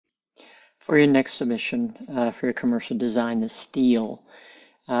For your next submission for your commercial design, the steel,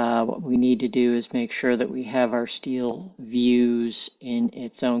 what we need to do is make sure that we have our steel views in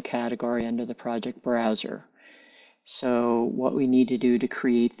its own category under the project browser. So what we need to do to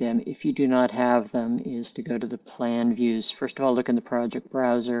create them, if you do not have them, is to go to the plan views. First of all, look in the project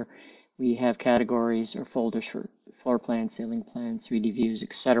browser. We have categories or folders for floor plans, ceiling plans, 3D views,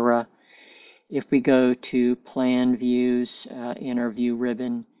 etc. If we go to plan views in our view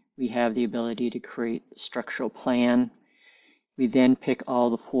ribbon, we have the ability to create structural plan. We then pick all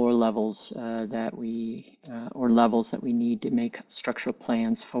the floor levels or levels that we need to make structural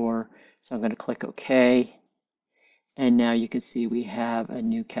plans for. So I'm going to click OK. And now you can see we have a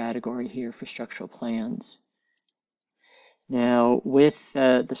new category here for structural plans. Now with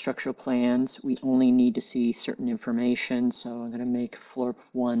the structural plans, we only need to see certain information. So I'm going to make floor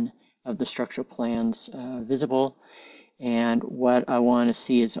 1 of the structural plans visible. And what I want to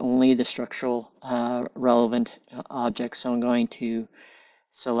see is only the structural relevant objects. So I'm going to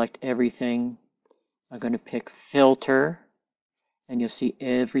select everything. I'm going to pick filter, and you'll see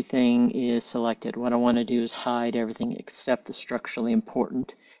everything is selected. What I want to do is hide everything except the structurally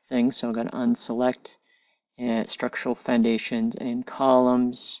important things. So I'm going to unselect structural foundations and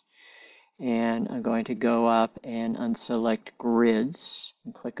columns. And I'm going to go up and unselect grids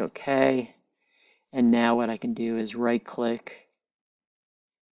and click OK. And now what I can do is right click,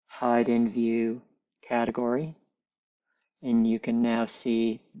 hide in view category, and you can now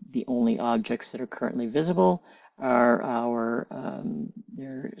see the only objects that are currently visible are our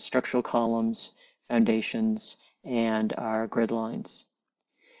their structural columns, foundations, and our grid lines.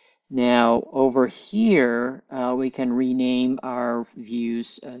 Now over here, we can rename our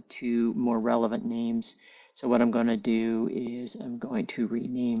views to more relevant names. So what I'm going to do is I'm going to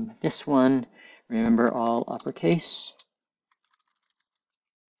rename this one. Remember, all uppercase.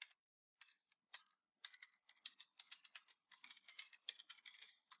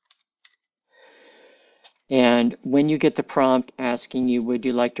 And when you get the prompt asking you, would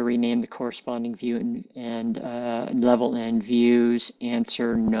you like to rename the corresponding view and level and views,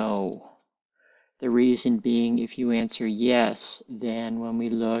 answer no. The reason being, if you answer yes, then when we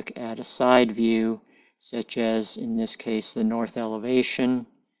look at a side view, such as in this case, the north elevation,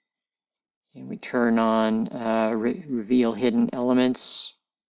 and we turn on reveal hidden elements,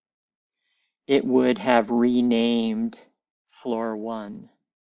 it would have renamed floor 1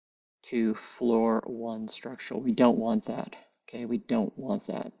 to floor 1 structural. We don't want that. Okay, we don't want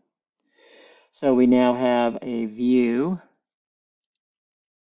that. So we now have a view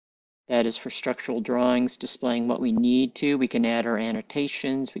that is for structural drawings, displaying what we need to. We can add our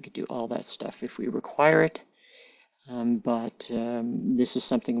annotations. We could do all that stuff if we require it. But this is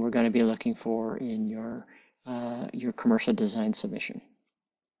something we're going to be looking for in your commercial design submission.